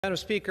Madam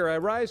Speaker, I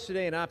rise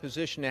today in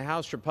opposition to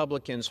House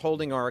Republicans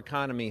holding our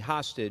economy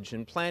hostage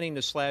and planning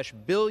to slash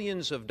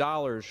billions of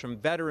dollars from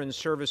veterans'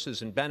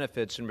 services and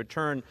benefits in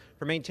return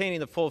for maintaining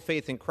the full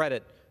faith and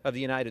credit of the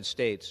United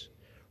States.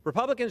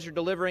 Republicans are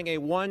delivering a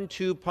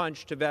 1-2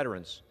 punch to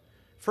veterans.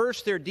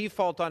 First, their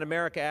Default on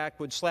America Act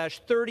would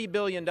slash $30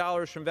 billion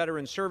from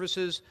veteran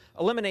services,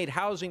 eliminate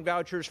housing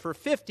vouchers for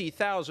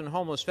 50,000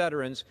 homeless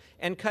veterans,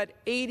 and cut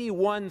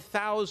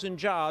 81,000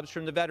 jobs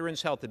from the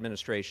Veterans Health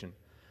Administration.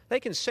 They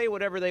can say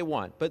whatever they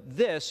want, but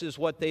this is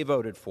what they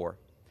voted for.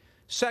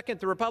 Second,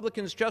 the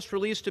Republicans just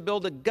released a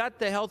bill to gut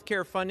the health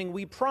care funding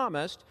we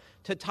promised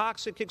to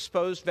toxic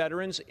exposed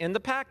veterans in the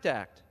PACT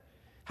Act.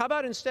 How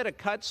about instead of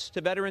cuts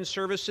to veteran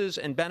services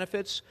and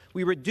benefits,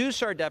 we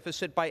reduce our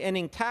deficit by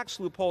ending tax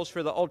loopholes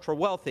for the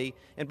ultra-wealthy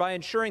and by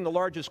ensuring the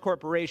largest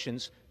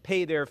corporations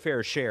pay their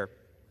fair share.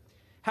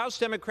 House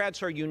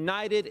Democrats are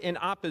united in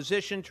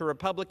opposition to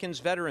Republicans'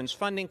 veterans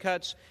funding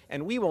cuts,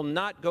 and we will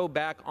not go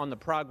back on the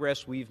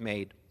progress we've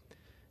made.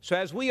 So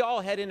as we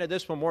all head into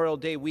this Memorial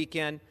Day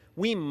weekend,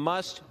 we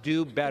must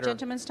do better. The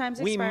gentleman's time's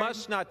expired. We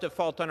must not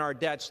default on our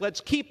debts.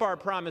 Let's keep our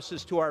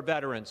promises to our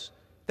veterans.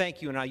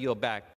 Thank you, and I yield back.